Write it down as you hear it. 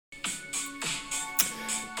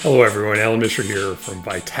Hello, everyone. Alan Mishra here from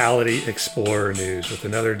Vitality Explorer News with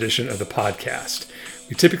another edition of the podcast.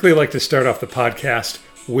 We typically like to start off the podcast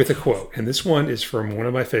with a quote, and this one is from one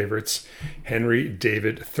of my favorites, Henry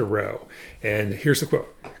David Thoreau. And here's the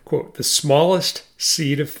quote. Quote, "The smallest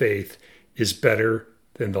seed of faith is better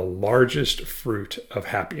than the largest fruit of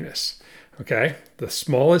happiness." Okay? The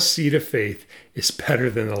smallest seed of faith is better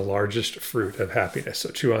than the largest fruit of happiness. So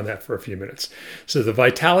chew on that for a few minutes. So the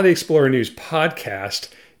Vitality Explorer News podcast,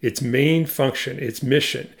 its main function, its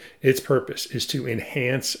mission, its purpose is to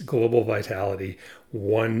enhance global vitality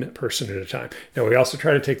one person at a time. Now, we also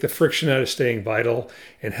try to take the friction out of staying vital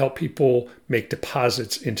and help people make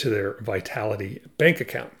deposits into their Vitality bank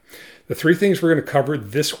account. The three things we're going to cover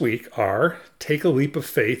this week are take a leap of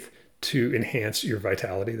faith to enhance your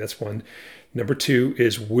vitality. That's one. Number two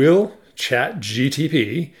is, will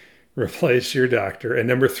ChatGPT replace your doctor? And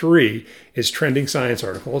number three is trending science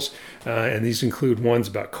articles. And these include ones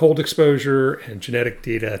about cold exposure and genetic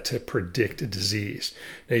data to predict disease.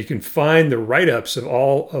 Now, you can find the write-ups of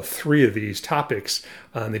all of three of these topics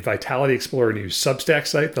on the Vitality Explorer News Substack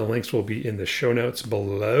site. The links will be in the show notes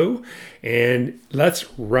below. And let's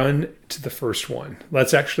run to the first one.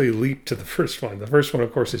 Let's actually leap to the first one. The first one,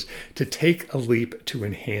 of course, is to take a leap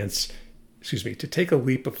to take a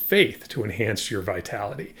leap of faith to enhance your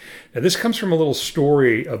vitality. Now, this comes from a little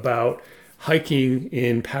story about hiking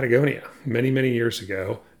in Patagonia many years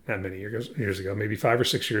ago. Not many years ago, maybe 5 or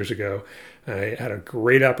 6 years ago. I had a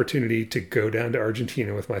great opportunity to go down to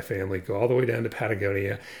Argentina with my family, go all the way down to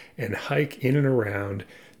Patagonia and hike in and around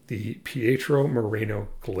the Pietro Moreno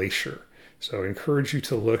Glacier. So I encourage you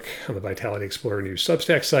to look on the Vitality Explorer News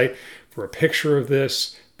Substack site for a picture of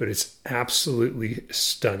this, but it's absolutely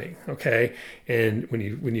stunning, okay? And when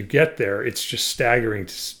you get there, it's just staggering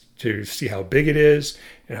to see how big it is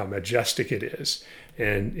and how majestic it is.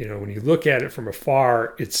 And when you look at it from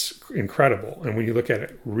afar, it's incredible. And when you look at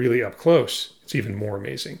it really up close, it's even more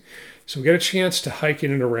amazing. So we got a chance to hike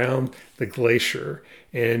in and around the glacier.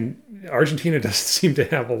 And Argentina doesn't seem to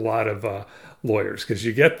have a lot of lawyers, because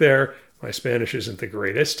you get there, my Spanish isn't the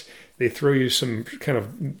greatest. They throw you some kind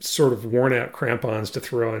of sort of worn out crampons to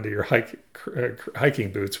throw into your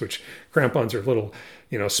hiking boots, which crampons are little,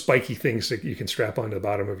 spiky things that you can strap onto the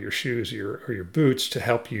bottom of your shoes or your boots to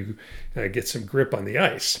help you get some grip on the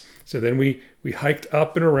ice. So then we hiked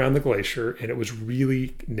up and around the glacier, and it was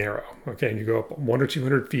really narrow. Okay, and you go up 100 or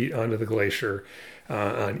 200 feet onto the glacier.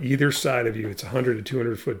 On either side of you, it's 100 to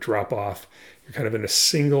 200 foot drop off. You're kind of in a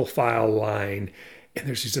single file line. And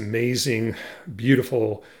there's these amazing,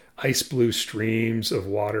 beautiful ice blue streams of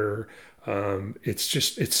water.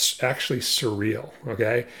 It's actually surreal,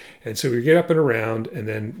 okay? And so we get up and around, and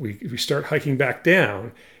then we start hiking back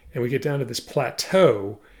down, and we get down to this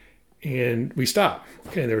plateau, and we stop.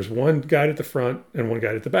 Okay, and there was one guide at the front and one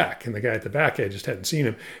guide at the back. And the guy at the back, I just hadn't seen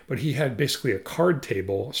him, but he had basically a card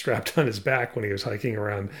table strapped on his back when he was hiking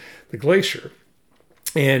around the glacier.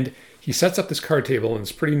 And he sets up this card table in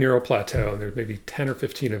this pretty narrow plateau, and there's maybe 10 or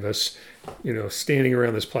 15 of us, standing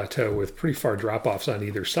around this plateau with pretty far drop-offs on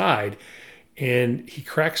either side. And he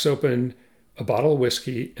cracks open a bottle of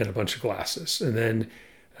whiskey and a bunch of glasses. And then,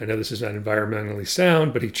 I know this is not environmentally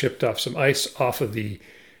sound, but he chipped off some ice off of the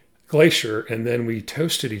glacier, and then we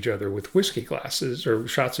toasted each other with whiskey glasses or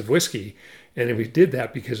shots of whiskey. And we did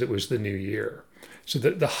that because it was the new year. So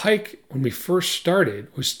the hike, when we first started,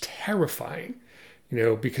 was terrifying.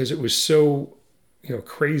 Because it was so,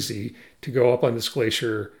 crazy to go up on this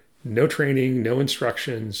glacier, no training, no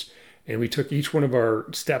instructions. And we took each one of our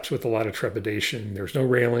steps with a lot of trepidation. There was no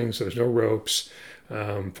railings, there was no ropes.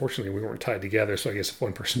 Fortunately, we weren't tied together. So I guess if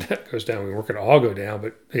one person goes down, we weren't going to all go down.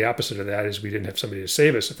 But the opposite of that is we didn't have somebody to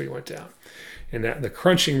save us if we went down. And that the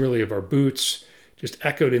crunching really of our boots just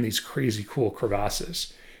echoed in these crazy cool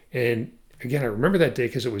crevasses. And again, I remember that day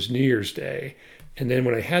because it was New Year's Day. And then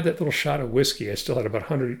when I had that little shot of whiskey, I still had about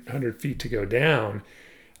 100 feet to go down.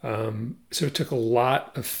 So it took a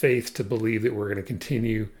lot of faith to believe that we're going to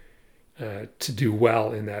continue to do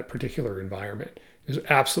well in that particular environment. It was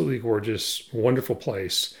absolutely gorgeous, wonderful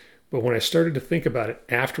place. But when I started to think about it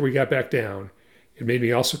after we got back down, it made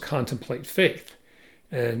me also contemplate faith.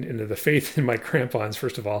 And the faith in my crampons,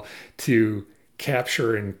 first of all, to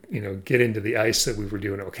capture and get into the ice that we were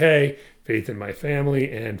doing okay, faith in my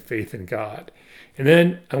family, and faith in God. And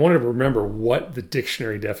then I wanted to remember what the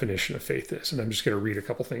dictionary definition of faith is. And I'm just going to read a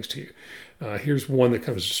couple things to you. Here's one that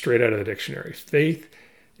comes straight out of the dictionary. Faith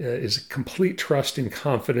is complete trust and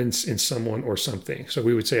confidence in someone or something. So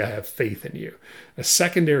we would say, I have faith in you. A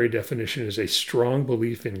secondary definition is a strong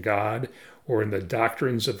belief in God or in the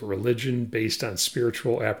doctrines of religion based on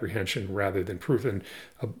spiritual apprehension rather than proof. And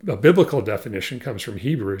a biblical definition comes from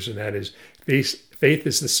Hebrews, and that is faith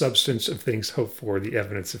is the substance of things hoped for, the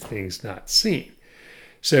evidence of things not seen.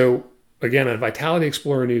 So again, on Vitality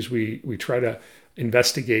Explorer News, we try to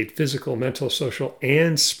investigate physical, mental, social,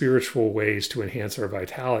 and spiritual ways to enhance our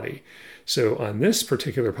vitality. So on this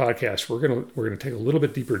particular podcast, we're gonna take a little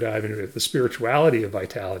bit deeper dive into the spirituality of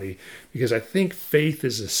vitality, because I think faith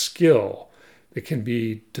is a skill that can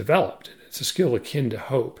be developed. It's a skill akin to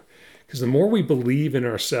hope, because the more we believe in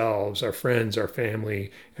ourselves, our friends, our family,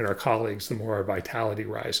 and our colleagues, the more our vitality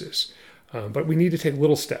rises. But we need to take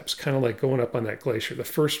little steps, kind of like going up on that glacier. The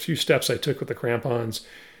first few steps I took with the crampons,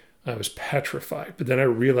 I was petrified. But then I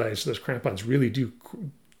realized those crampons really do,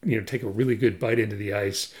 take a really good bite into the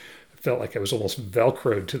ice. I felt like I was almost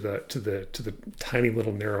Velcroed to the tiny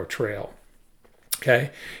little narrow trail.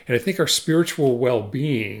 Okay, and I think our spiritual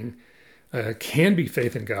well-being can be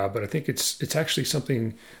faith in God, but I think it's actually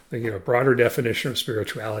something. A broader definition of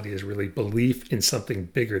spirituality is really belief in something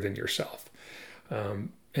bigger than yourself.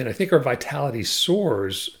 And I think our vitality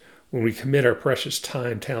soars when we commit our precious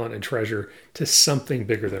time, talent, and treasure to something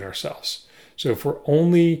bigger than ourselves. So if we're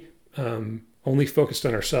only focused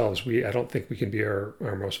on ourselves, I don't think we can be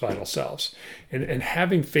our most vital selves. And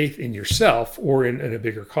having faith in yourself or in a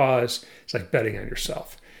bigger cause, it's like betting on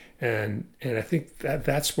yourself. And I think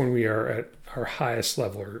that's when we are at our highest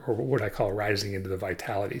level, or what I call rising into the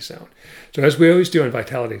vitality zone. So as we always do on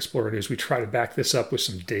Vitality Explorer News, we try to back this up with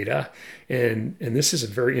some data. And this is a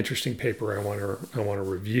very interesting paper I want to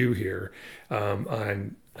review here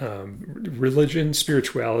on religion,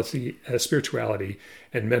 spirituality,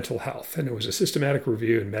 and mental health. And it was a systematic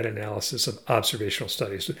review and meta-analysis of observational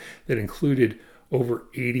studies that included over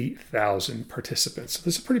 80,000 participants. So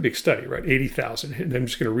this is a pretty big study, right? 80,000. And I'm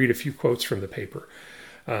just going to read a few quotes from the paper.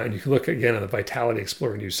 And you can look again on the Vitality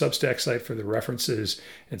Explorer News Substack site for the references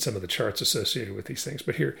and some of the charts associated with these things.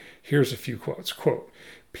 But here's a few quotes. Quote,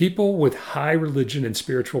 people with high religion and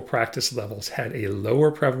spiritual practice levels had a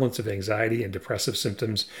lower prevalence of anxiety and depressive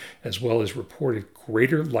symptoms, as well as reported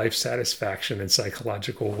greater life satisfaction and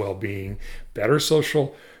psychological well-being, better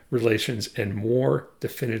social relations, and more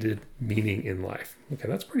definitive meaning in life. Okay,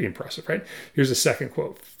 that's pretty impressive, right? Here's a second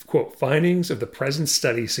quote. Quote, findings of the present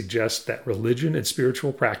study suggest that religion and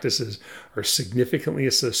spiritual practices are significantly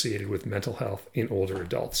associated with mental health in older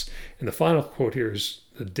adults. And the final quote here is,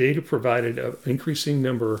 the data provided an increasing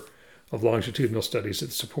number of longitudinal studies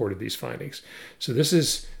that supported these findings. So this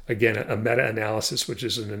is, again, a meta-analysis, which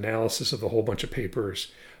is an analysis of a whole bunch of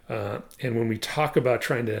papers. And when we talk about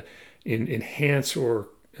trying to enhance or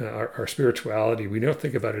our spirituality, we don't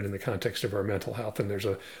think about it in the context of our mental health. And there's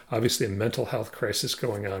obviously a mental health crisis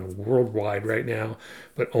going on worldwide right now,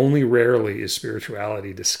 but only rarely is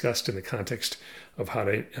spirituality discussed in the context of how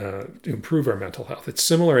to improve our mental health. It's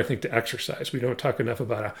similar, I think, to exercise. We don't talk enough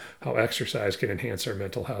about how exercise can enhance our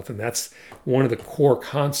mental health. And that's one of the core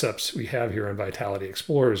concepts we have here on Vitality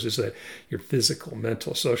Explorers, is that your physical,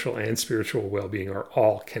 mental, social, and spiritual well-being are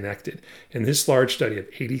all connected. And this large study of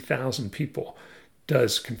 80,000 people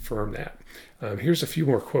does confirm that. Here's a few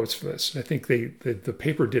more quotes from this. I think the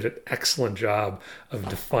paper did an excellent job of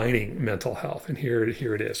defining mental health. And here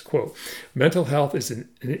it is. Quote, mental health is an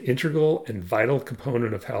integral and vital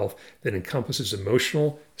component of health that encompasses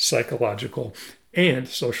emotional, psychological, and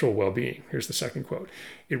social well-being. Here's the second quote.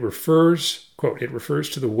 It refers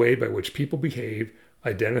to the way by which people behave,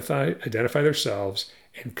 identify themselves,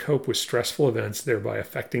 and cope with stressful events, thereby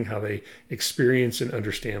affecting how they experience and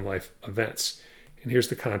understand life events. And here's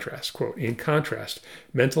the contrast. Quote, in contrast,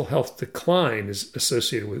 mental health decline is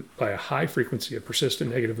associated by a high frequency of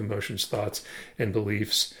persistent negative emotions, thoughts, and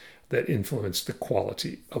beliefs that influence the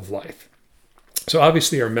quality of life. So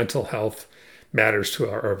obviously our mental health matters to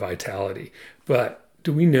our vitality, but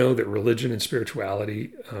do we know that religion and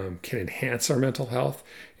spirituality can enhance our mental health?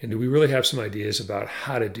 And do we really have some ideas about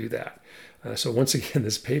how to do that? So once again,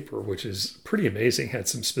 this paper, which is pretty amazing, had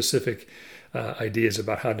some specific ideas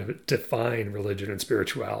about how to define religion and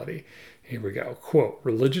spirituality. Here we go. Quote,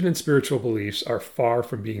 religion and spiritual beliefs are far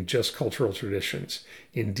from being just cultural traditions.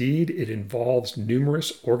 Indeed, it involves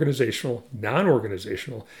numerous organizational,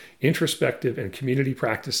 non-organizational, introspective, and community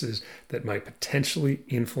practices that might potentially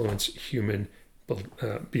influence human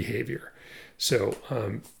behavior. So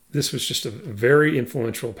this was just a very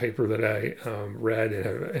influential paper that I read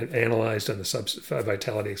and analyzed on the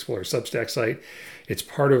Vitality Explorer Substack site. It's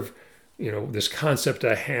part of this concept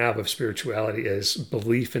I have of spirituality as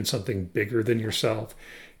belief in something bigger than yourself.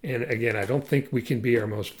 And again, I don't think we can be our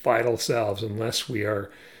most vital selves unless we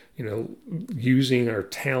are, using our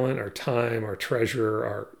talent, our time, our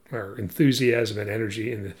treasure, or enthusiasm and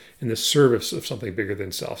energy in the service of something bigger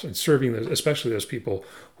than self, and serving those, especially those people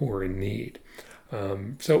who are in need.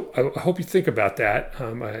 So I hope you think about that.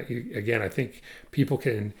 Again, I think people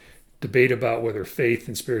can debate about whether faith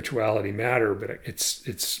and spirituality matter, but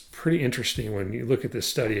it's pretty interesting when you look at this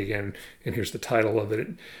study again. And here's the title of it.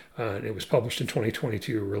 It was published in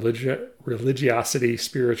 2022, Religiosity,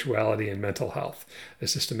 Spirituality, and Mental Health, a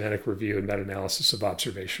systematic review and meta-analysis of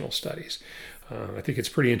observational studies. I think it's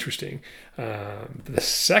pretty interesting. The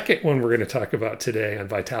second one we're going to talk about today on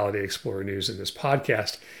Vitality Explorer News in this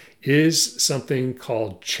podcast is something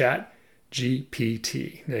called ChatGPT.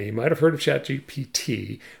 Now, you might have heard of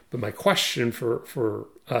ChatGPT, but my question for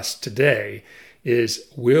us today is,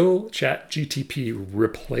 will ChatGPT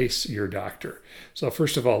replace your doctor? So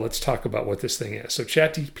first of all, let's talk about what this thing is. So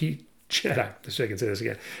ChatGPT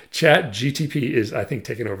is, I think,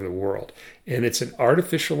 taking over the world. And it's an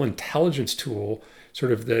artificial intelligence tool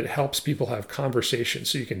sort of that helps people have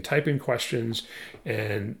conversations. So you can type in questions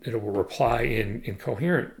and it will reply in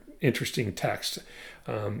coherent, interesting text.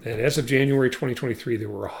 And as of January 2023, there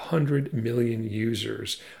were 100 million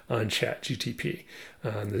users on ChatGPT.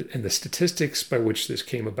 And the statistics by which this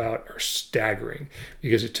came about are staggering,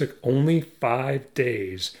 because it took only 5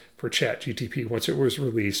 days for ChatGPT, once it was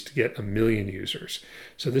released, to get 1 million users.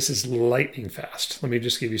 So this is lightning fast. Let me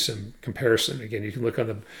just give you some comparison. Again, you can look on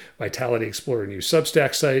the Vitality Explorer News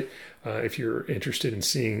Substack site if you're interested in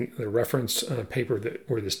seeing the reference paper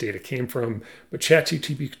where this data came from. But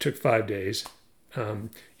ChatGPT took 5 days.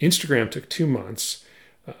 Instagram took 2 months.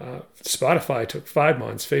 Spotify took 5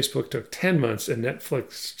 months, Facebook took 10 months, and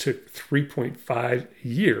Netflix took 3.5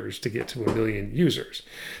 years to get to 1 million users.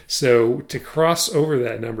 So to cross over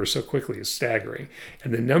that number so quickly is staggering.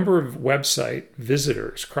 And the number of website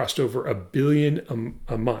visitors crossed over 1 billion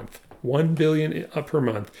a month. 1 billion per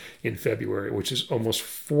month in February, which is almost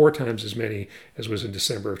 4 times as many as was in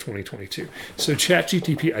December of 2022. So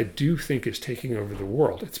ChatGPT, I do think, is taking over the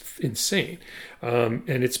world. It's insane.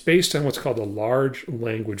 And it's based on what's called a large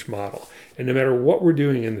language model. And no matter what we're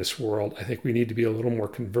doing in this world, I think we need to be a little more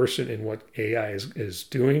conversant in what AI is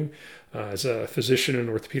doing. As a physician and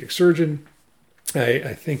orthopedic surgeon,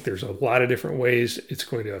 I think there's a lot of different ways it's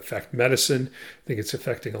going to affect medicine. I think it's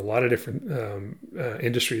affecting a lot of different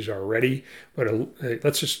industries already. But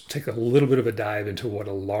let's just take a little bit of a dive into what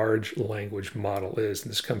a large language model is.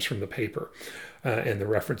 And this comes from the paper and the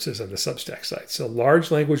references on the Substack site. So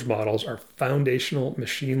large language models are foundational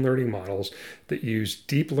machine learning models that use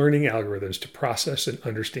deep learning algorithms to process and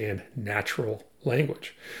understand natural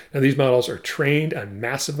language. Now, these models are trained on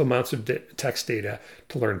massive amounts of text data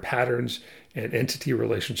to learn patterns and entity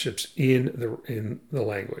relationships in the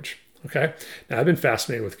language. Okay. Now, I've been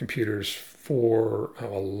fascinated with computers for a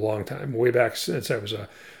long time, way back since I was a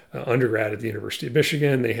undergrad at the University of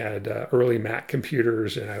Michigan. They had early Mac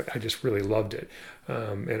computers, and I just really loved it.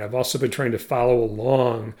 And I've also been trying to follow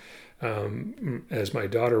along as my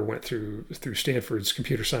daughter went through Stanford's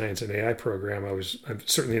computer science and AI program. I'm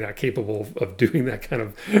certainly not capable of doing that kind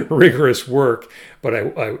of rigorous work, but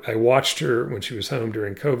I watched her when she was home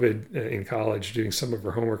during COVID in college, doing some of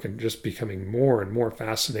her homework and just becoming more and more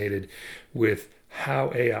fascinated with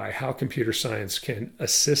how AI, how computer science can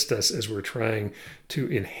assist us as we're trying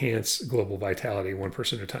to enhance global vitality one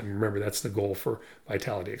person at a time. Remember, that's the goal for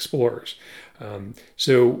Vitality Explorers.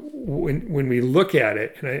 So when we look at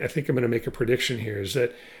it, and I think I'm going to make a prediction here, is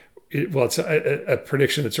that it's a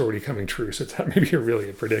prediction that's already coming true. So it's not maybe really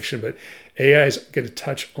a prediction, but AI is going to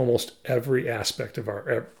touch almost every aspect of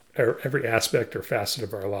every aspect or facet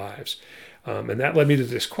of our lives. And that led me to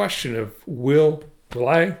this question of will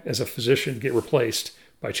I, as a physician, get replaced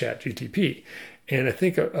by ChatGPT? And I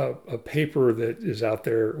think a paper that is out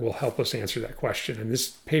there will help us answer that question. And this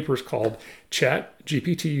paper is called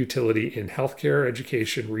ChatGPT Utility in Healthcare,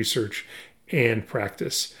 Education, Research, and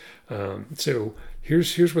Practice. So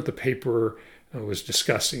here's what the paper was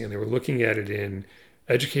discussing. And they were looking at it in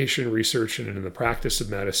education, research, and in the practice of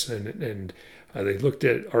medicine. And they looked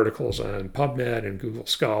at articles on PubMed and Google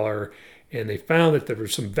Scholar. And they found that there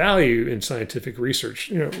was some value in scientific research.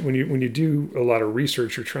 You know, when you do a lot of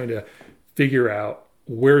research, you're trying to figure out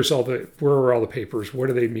where are all the papers, what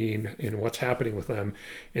do they mean, and what's happening with them.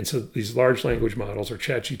 And so these large language models, or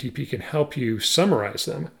ChatGPT, can help you summarize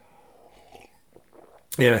them.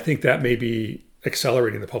 And I think that may be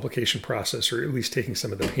accelerating the publication process, or at least taking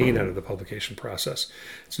some of the pain out of the publication process.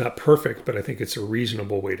 It's not perfect, but I think it's a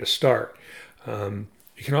reasonable way to start. You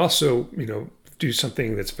can also, do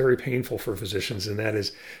something that's very painful for physicians, and that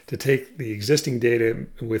is to take the existing data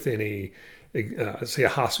within say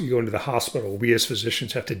you go into the hospital, we as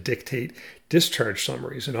physicians have to dictate discharge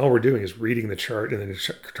summaries, and all we're doing is reading the chart and then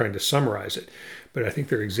trying to summarize it. But I think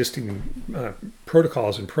there are existing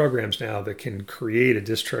protocols and programs now that can create a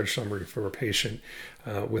discharge summary for a patient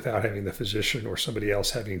without having the physician or somebody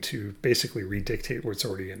else having to basically redictate what's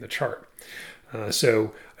already in the chart.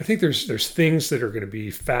 So I think there's things that are going to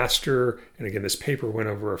be faster. And again, this paper went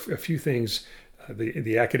over a few things,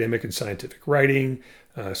 the academic and scientific writing,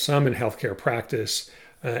 some in healthcare practice,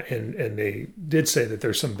 and they did say that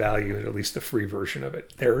there's some value in at least the free version of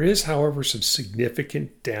it. There is, however, some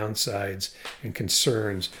significant downsides and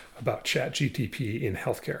concerns about ChatGPT in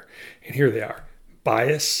healthcare. And here they are: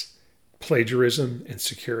 bias, plagiarism, and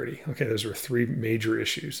security. Okay, those are three major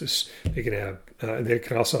issues. They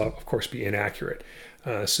can also, of course, be inaccurate.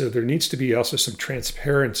 So there needs to be also some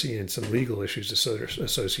transparency and some legal issues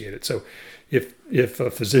associated. So if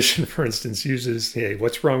a physician, for instance, uses, hey,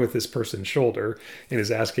 what's wrong with this person's shoulder, and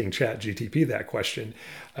is asking ChatGPT that question,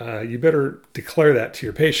 you better declare that to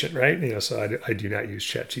your patient, right? So I do not use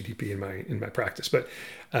ChatGPT in my practice, but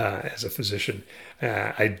as a physician,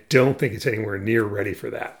 I don't think it's anywhere near ready for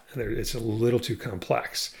that. It's a little too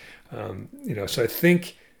complex. So I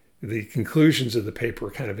think the conclusions of the paper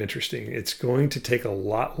are kind of interesting. It's going to take a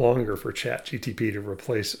lot longer for ChatGPT to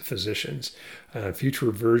replace physicians.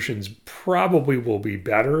 Future versions probably will be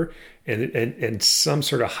better, and some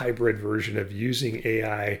sort of hybrid version of using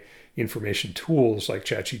AI information tools like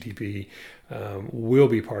ChatGPT will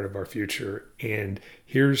be part of our future. And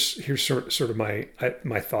here's sort of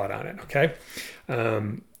my thought on it. Okay,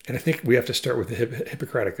 and I think we have to start with the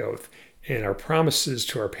Hippocratic Oath. And our promises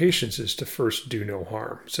to our patients is to first do no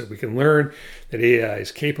harm. So we can learn that AI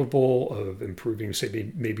is capable of improving,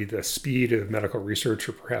 say, maybe the speed of medical research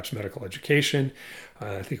or perhaps medical education.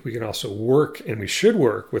 I think we can also work, and we should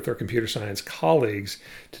work, with our computer science colleagues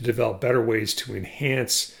to develop better ways to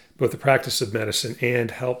enhance both the practice of medicine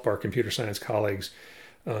and help our computer science colleagues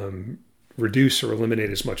reduce or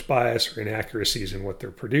eliminate as much bias or inaccuracies in what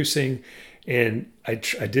they're producing. And I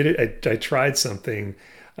tried something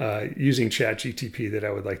using ChatGPT that I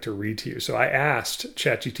would like to read to you. So I asked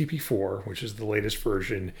ChatGPT 4, which is the latest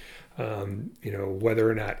version, whether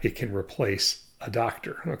or not it can replace a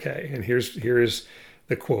doctor. Okay, and here's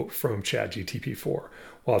the quote from ChatGPT 4.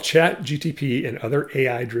 While ChatGPT and other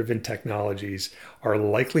AI-driven technologies are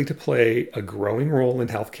likely to play a growing role in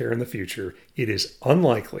healthcare in the future, it is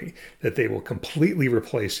unlikely that they will completely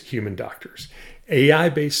replace human doctors.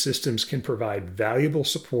 AI-based systems can provide valuable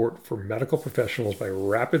support for medical professionals by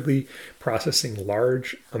rapidly processing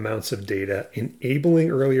large amounts of data,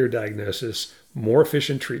 enabling earlier diagnosis, more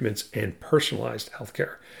efficient treatments, and personalized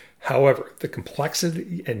healthcare. However, the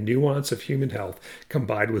complexity and nuance of human health,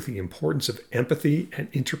 combined with the importance of empathy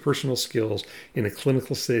and interpersonal skills in a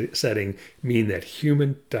clinical setting, mean that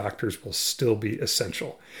human doctors will still be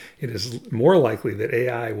essential. It is more likely that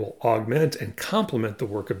AI will augment and complement the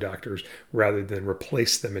work of doctors rather than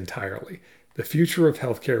replace them entirely. The future of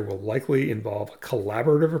healthcare will likely involve a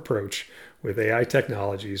collaborative approach with AI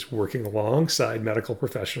technologies working alongside medical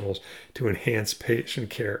professionals to enhance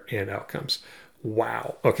patient care and outcomes.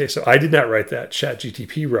 Wow. Okay, so I did not write that.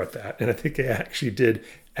 ChatGPT wrote that. And I think they actually did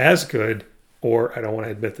as good, or I don't want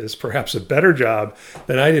to admit this, perhaps a better job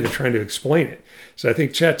than I did of trying to explain it. So I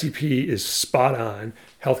think ChatGPT is spot on.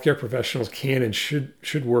 Healthcare professionals can and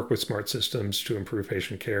should work with smart systems to improve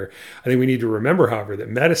patient care. I think we need to remember, however, that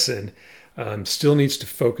medicine still needs to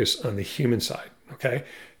focus on the human side. Okay.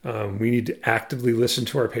 We need to actively listen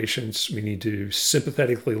to our patients. We need to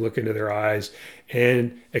sympathetically look into their eyes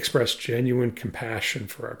and express genuine compassion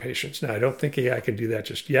for our patients. Now, I don't think AI can do that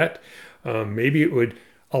just yet. Maybe it would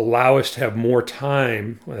allow us to have more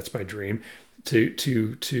time. Well, that's my dream.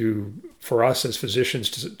 For us as physicians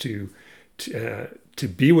to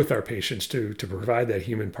be with our patients, to provide that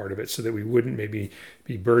human part of it, so that we wouldn't maybe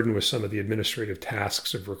be burdened with some of the administrative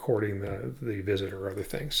tasks of recording the visit or other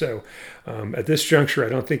things. So at this juncture, I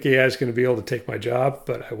don't think AI is going to be able to take my job,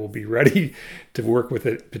 but I will be ready to work with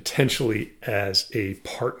it potentially as a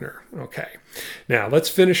partner. Okay. Now let's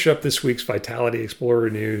finish up this week's Vitality Explorer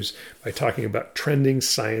news by talking about trending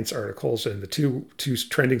science articles. And the two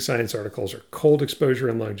trending science articles are cold exposure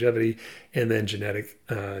and longevity, and then genetic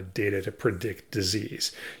data to predict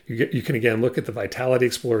disease. You can again look at the Vitality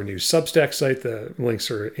Explorer News Substack site. The links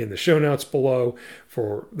are in the show notes below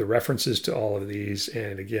for the references to all of these.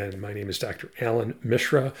 And again, my name is Dr. Alan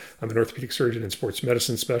Mishra. I'm an orthopedic surgeon and sports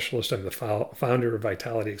medicine specialist. I'm the founder of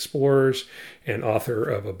Vitality Explorers and author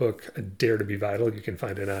of a book, Dare to be Vital. You can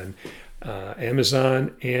find it on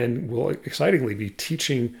Amazon, and will excitingly be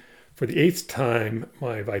teaching for the 8th time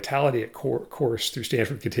my Vitality at course through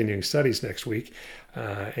Stanford Continuing Studies next week.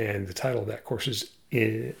 And the title of that course is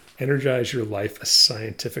Energize Your Life, a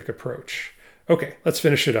Scientific Approach. Okay, let's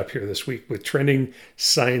finish it up here this week with trending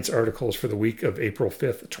science articles for the week of April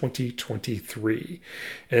 5th, 2023.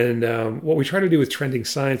 And what we try to do with trending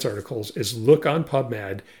science articles is look on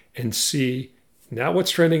PubMed and see not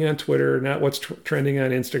what's trending on Twitter, not what's trending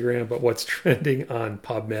on Instagram, but what's trending on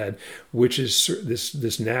PubMed, which is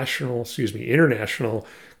this international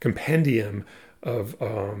compendium of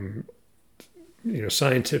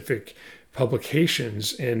scientific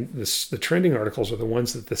publications, and the trending articles are the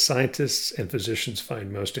ones that the scientists and physicians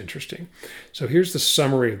find most interesting. So here's the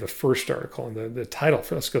summary of the first article, and the title.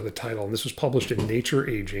 Let's go to the title. And this was published in Nature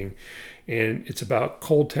Aging, and it's about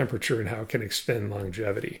cold temperature and how it can extend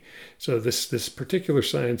longevity. So this particular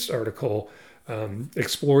science article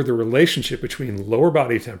explored the relationship between lower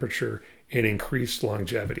body temperature and increased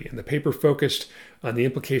longevity. And the paper focused on the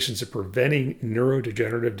implications of preventing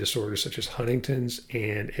neurodegenerative disorders such as Huntington's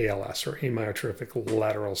and ALS, or amyotrophic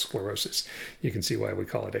lateral sclerosis. You can see why we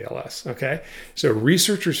call it ALS. Okay, so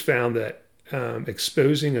researchers found that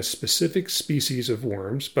exposing a specific species of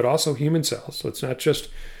worms, but also human cells, so it's not just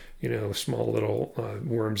small little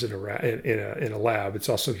worms in a lab, it's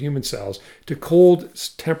also human cells, to cold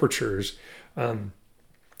temperatures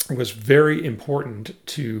was very important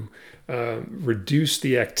to increase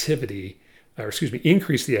the activity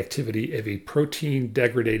of a protein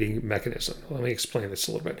degrading mechanism. Let me explain this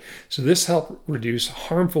a little bit. So this helped reduce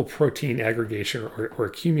harmful protein aggregation or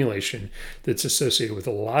accumulation that's associated with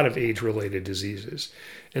a lot of age-related diseases.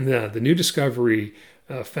 And the new discovery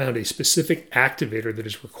found a specific activator that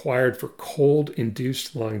is required for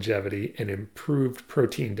cold-induced longevity and improved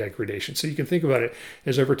protein degradation. So you can think about it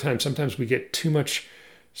as over time, sometimes we get too much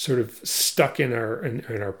sort of stuck in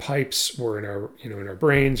our pipes or in our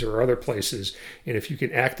brains or other places. And if you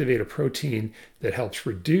can activate a protein that helps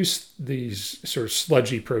reduce these sort of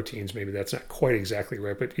sludgy proteins, maybe that's not quite exactly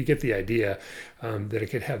right, but you get the idea, that it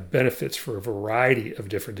could have benefits for a variety of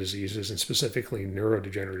different diseases, and specifically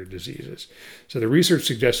neurodegenerative diseases. So the research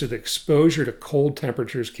suggested that exposure to cold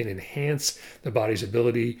temperatures can enhance the body's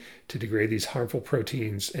ability to degrade these harmful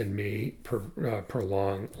proteins and may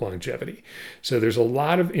prolong longevity. So there's a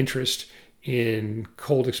lot of interest in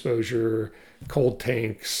cold exposure, cold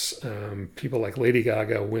tanks. People like Lady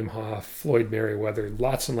Gaga, Wim Hof, Floyd Merriweather,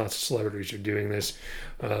 lots and lots of celebrities are doing this.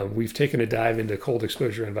 We've taken a dive into cold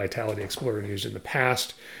exposure and Vitality Explorer News in the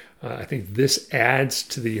past. I think this adds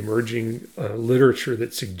to the emerging literature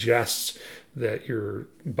that suggests that your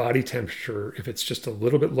body temperature, if it's just a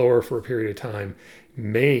little bit lower for a period of time,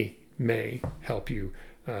 may help you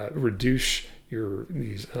reduce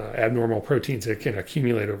these abnormal proteins that can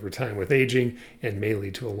accumulate over time with aging and may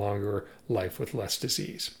lead to a longer life with less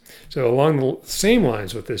disease. So along the same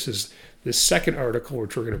lines with this is this second article,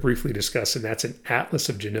 which we're going to briefly discuss, and that's an atlas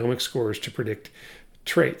of genomic scores to predict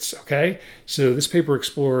traits. Okay, so this paper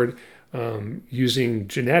explored using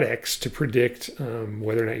genetics to predict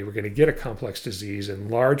whether or not you were going to get a complex disease in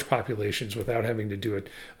large populations without having to do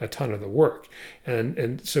a ton of the work.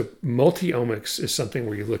 And so multi-omics is something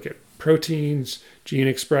where you look at proteins, gene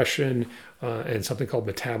expression, and something called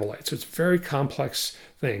metabolites. So it's very complex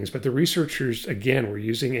things, but the researchers, again, were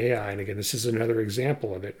using AI, and again, this is another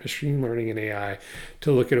example of it, machine learning and AI,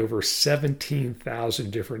 to look at over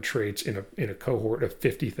 17,000 different traits in a cohort of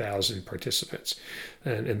 50,000 participants.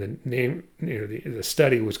 And the name, the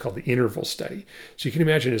study was called the interval study. So you can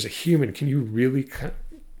imagine, as a human, can you really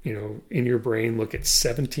in your brain look at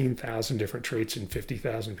 17,000 different traits in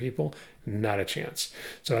 50,000 people? Not a chance.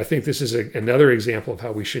 So I think this is another example of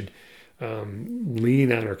how we should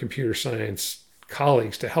lean on our computer science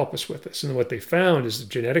colleagues to help us with this. And what they found is that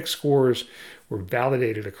genetic scores were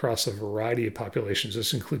validated across a variety of populations.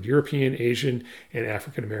 This include European, Asian, and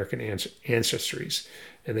African American ancestries.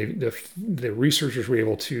 And the researchers were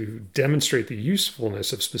able to demonstrate the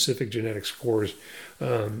usefulness of specific genetic scores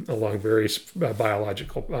along various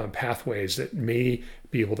biological pathways that may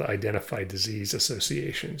be able to identify disease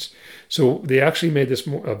associations. So they actually made this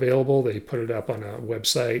more available. They put it up on a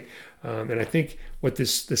website. And I think what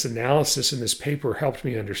this analysis in this paper helped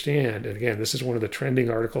me understand, and again, this is one of the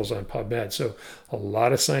trending articles on PubMed, so a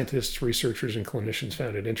lot of scientists, researchers, and clinicians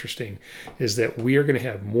found it interesting, is that we are going to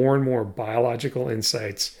have more and more biological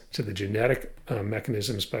insights to the genetic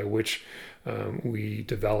mechanisms by which we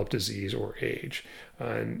develop disease or age.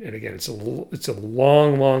 And again, it's a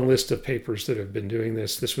long list of papers that have been doing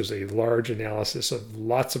this. This was a large analysis of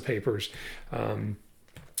lots of papers.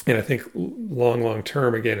 And I think long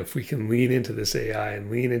term, again, if we can lean into this AI and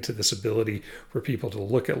lean into this ability for people to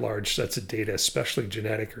look at large sets of data, especially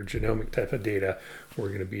genetic or genomic type of data, we're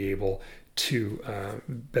going to be able to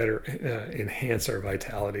better enhance our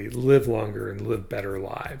vitality, live longer, and live better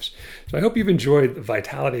lives. So I hope you've enjoyed the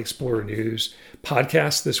Vitality Explorer News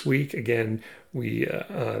podcast this week. Again, we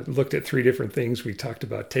looked at 3 different things. We talked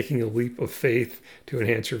about taking a leap of faith to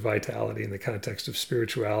enhance your vitality in the context of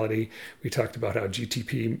spirituality. We talked about how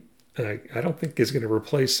GTP I don't think is going to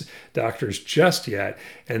replace doctors just yet.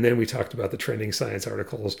 And then we talked about the trending science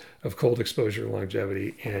articles of cold exposure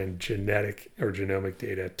longevity and genetic or genomic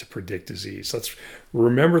data to predict disease. Let's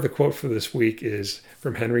remember the quote for this week is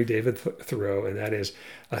from Henry David Thoreau, and that is,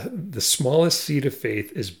 the smallest seed of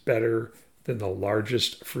faith is better than the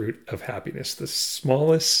largest fruit of happiness. The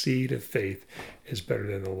smallest seed of faith is better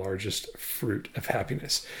than the largest fruit of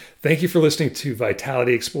happiness. Thank you for listening to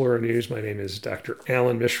Vitality Explorer News. My name is Dr.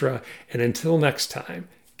 Alan Mishra. And until next time,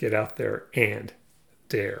 get out there and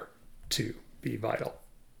dare to be vital.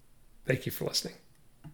 Thank you for listening.